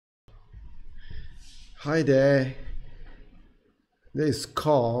Hi there, this is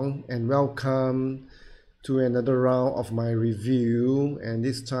Kong and welcome to another round of my review, and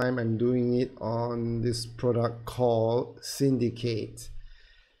this time I'm doing it on this product called Syndicate.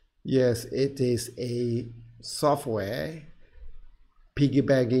 Yes, it is a software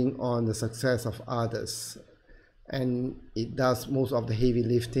piggybacking on the success of others, and it does most of the heavy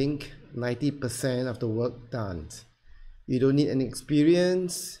lifting, 90% of the work done. You don't need any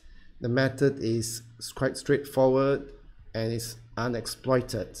experience. The method is quite straightforward and it's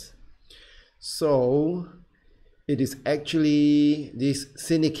unexploited. So it is actually this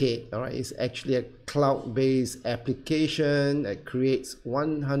Syndicate, all right, is actually a cloud-based application that creates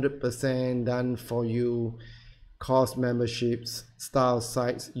 100% done for you course memberships, style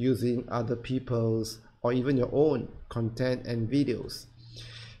sites using other people's or even your own content and videos.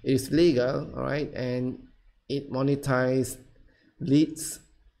 It is legal, all right, and it monetizes leads,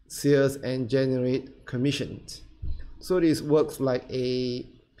 sales, and generate commissions. So this works like a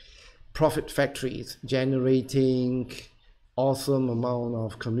profit factory, generating awesome amount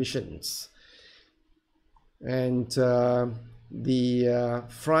of commissions. And the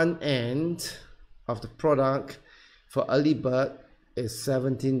front end of the product for early bird is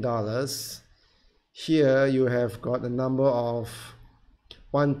 $17. Here you have got a number of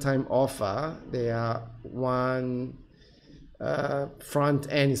one-time offer. They are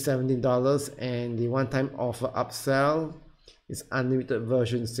front end is $17, and the one-time offer upsell is unlimited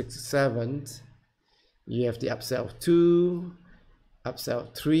version 67. You have the upsell 2,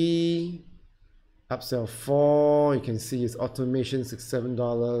 upsell 3, upsell 4. You can see it's automation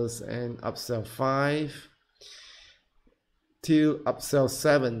 $67, and upsell 5 till upsell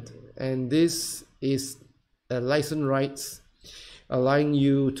 7. And this is a license rights allowing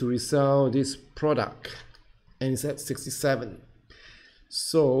you to resell this product, and it's at 67.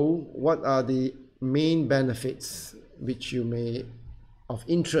 So what are the main benefits which you may of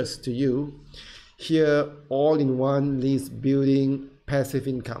interest to you? Here, all-in-one list building passive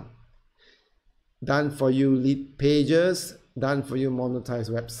income, done for you lead pages, done for you monetized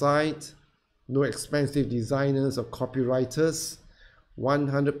website, no expensive designers or copywriters,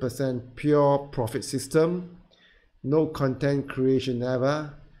 100% pure profit system, no content creation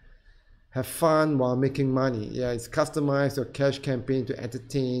ever. Have fun while making money. Yeah, it's customized your cash campaign to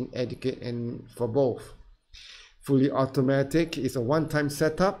entertain, educate, and for both. Fully automatic. It's a one-time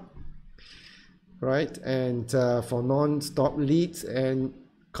setup, right? And for non-stop leads and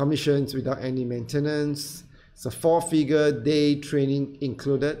commissions without any maintenance. It's a 4-figure day training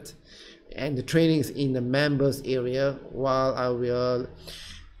included, and the training is in the members area, while I will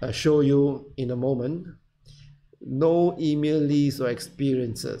show you in a moment. No email leads or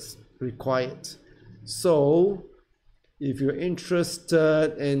experiences required. So if you're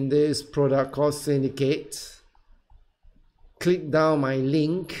interested in this product called Syndicate, click down my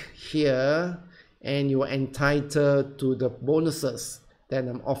link here and you're entitled to the bonuses that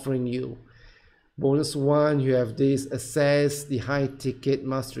I'm offering you. Bonus 1, you have this assess the high ticket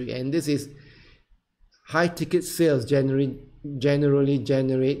mastery, and this is high ticket sales generally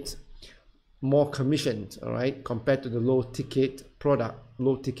generate more commissions, all right, compared to the low ticket product,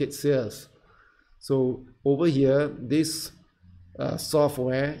 low ticket sales. So over here, this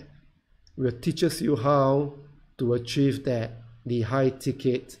software will teaches you how to achieve that, the high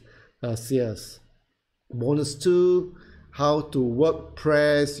ticket sales. Bonus 2, how to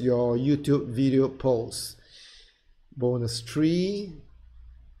WordPress your YouTube video posts. Bonus 3,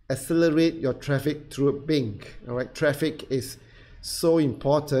 accelerate your traffic through Bing. All right, traffic is so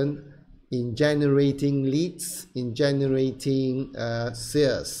important in generating leads, in generating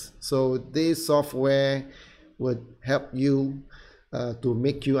sales. So this software would help you to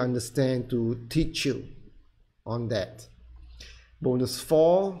make you understand, to teach you on that. Bonus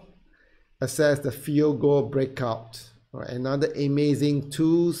 4, assess the field goal breakout. Right, another amazing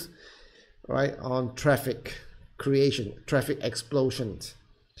tools, right, on traffic creation, traffic explosions.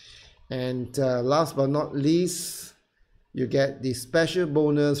 And last but not least, you get the special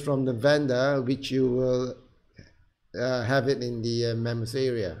bonus from the vendor, which you will have it in the members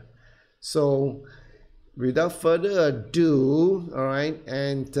area. So without further ado, all right,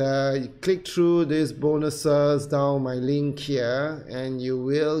 and you click through these bonuses down my link here, and you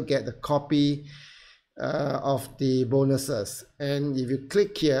will get a copy of the bonuses. And if you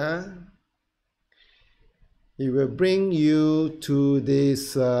click here, it will bring you to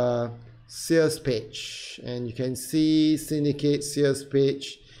this sales page, and you can see Syndicate sales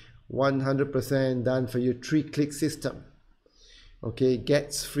page, 100% done for you, 3-click system. Okay,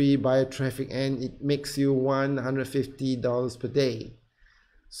 gets free buyer traffic, and it makes you $150 per day.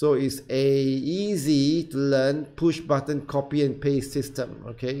 So it's a easy to learn push button copy and paste system.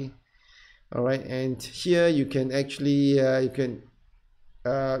 Okay, all right, and here you can actually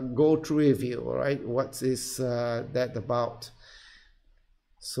go through review. All right, what is that about?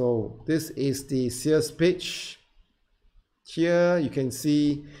 So this is the sales page. Here you can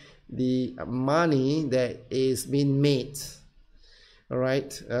see the money that is being made. All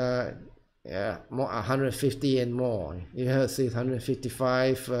right, yeah, more 150 and more. Here it says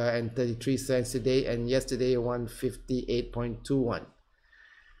 155 and 33 cents today, and yesterday 158.21.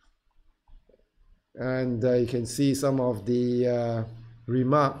 And you can see some of the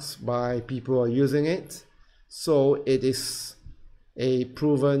remarks by people who are using it. So it is a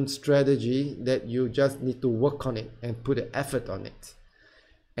proven strategy that you just need to work on it and put the effort on it.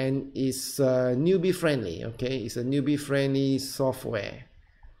 And it's newbie friendly. Okay, it's a newbie friendly software.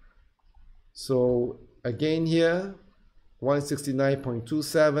 So again here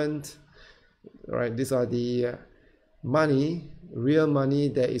 169.27. all right, these are the money, real money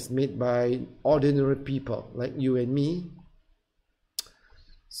that is made by ordinary people like you and me.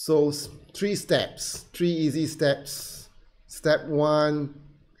 So 3 steps, 3 easy steps. Step 1,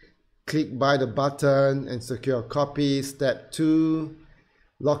 click buy the button and secure a copy. Step 2,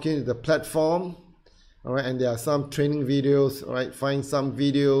 log into the platform. All right, and there are some training videos. All right, find some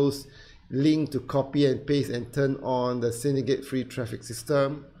videos, link to copy and paste and turn on the Syndicate free traffic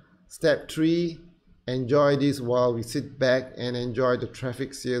system. Step 3, enjoy this while we sit back and enjoy the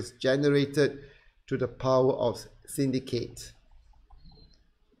traffic sales generated through the power of Syndicate.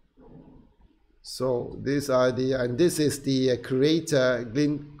 So these are the, and this is the creator,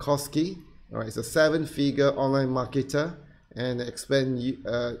 Glenn Kosky. All right, it's a 7-figure online marketer and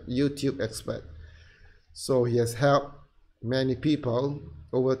YouTube expert. So he has helped many people,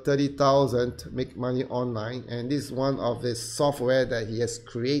 over 30,000, make money online, and this is one of the software that he has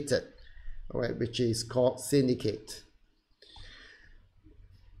created, all right, which is called Syndicate.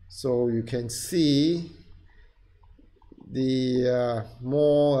 So you can see the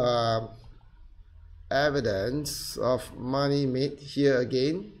more evidence of money made here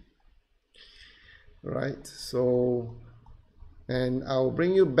again, right? So, and I'll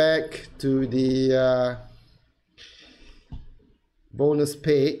bring you back to the bonus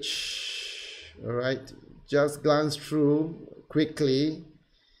page. All right, just glance through quickly.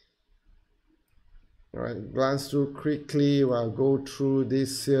 All right, glance through quickly while go through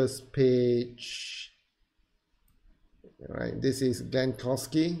this sales page. All right, this is Glenn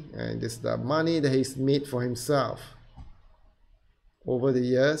Kosky, and this is the money that he's made for himself over the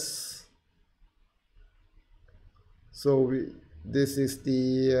years. So this is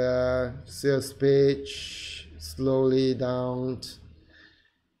the sales page, slowly down,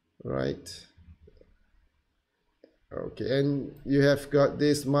 right? Okay, and you have got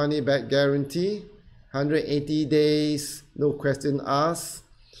this money back guarantee, 180 days, no question asked.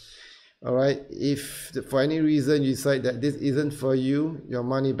 All right, if for any reason you decide that this isn't for you, your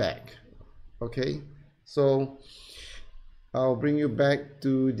money back. Okay, so I'll bring you back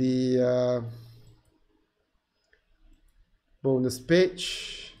to the bonus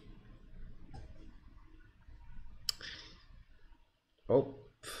page. Oh,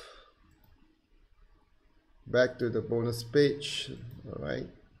 back to the bonus page. All right,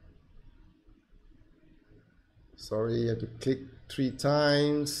 sorry, you have to click 3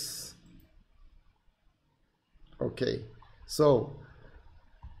 times. Okay, so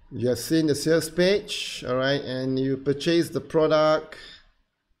you have seen the sales page, all right, and you purchase the product.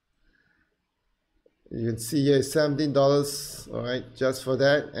 You can see here is $17, all right, just for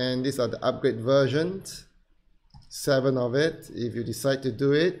that. And these are the upgrade versions, 7 of it. If you decide to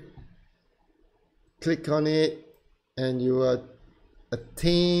do it, click on it and you will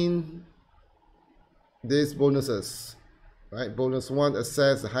attain these bonuses, right? Bonus 1,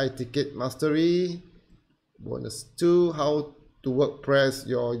 access the high ticket mastery. Bonus 2, how to WordPress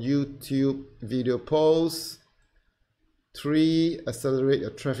your YouTube video posts. 3, accelerate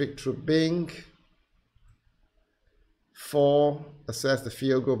your traffic through Bing. 4, assess the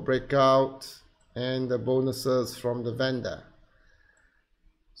field goal breakout and the bonuses from the vendor.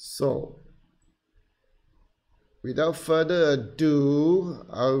 So without further ado,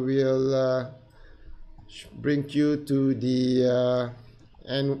 I will bring you to the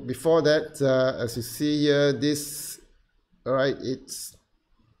and before that, as you see here, this, all right, it's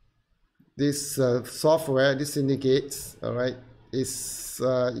this software, this Syndicate, all right, is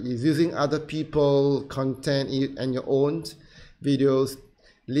using other people content and your own videos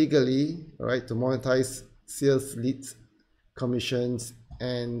legally, all right, to monetize sales leads, commissions,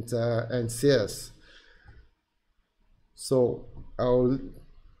 and sales. So I'll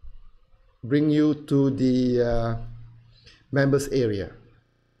bring you to the members area.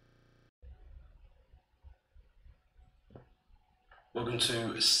 Welcome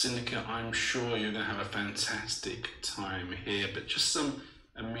to Syndicate. I'm sure you're going to have a fantastic time here, but just some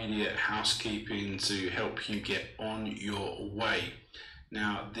immediate housekeeping to help you get on your way.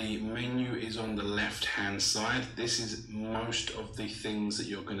 Now, the menu is on the left-hand side. This is most of the things that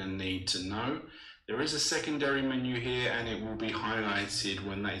you're going to need to know. There is a secondary menu here, and it will be highlighted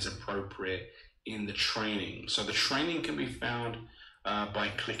when that is appropriate in the training. So the training can be found by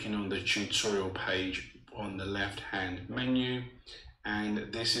clicking on the tutorial page on the left-hand menu,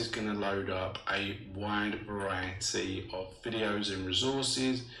 and this is going to load up a wide variety of videos and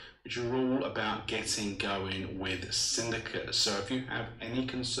resources which are all about getting going with Syndicate. So if you have any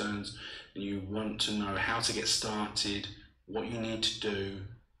concerns and you want to know how to get started, what you need to do,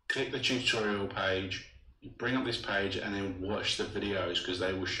 click the tutorial page, bring up this page, and then watch the videos, because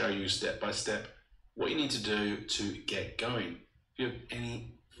they will show you step by step what you need to do to get going. If you have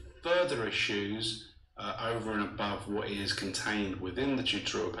any further issues over and above what is contained within the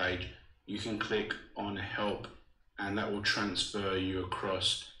tutorial page, you can click on help, and that will transfer you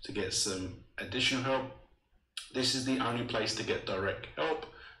across to get some additional help. This is the only place to get direct help,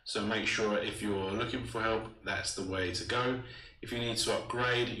 so make sure if you're looking for help, that's the way to go. If you need to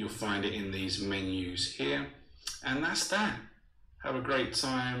upgrade, you'll find it in these menus here. And that's that. Have a great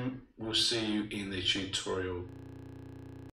time. We'll see you in the tutorial.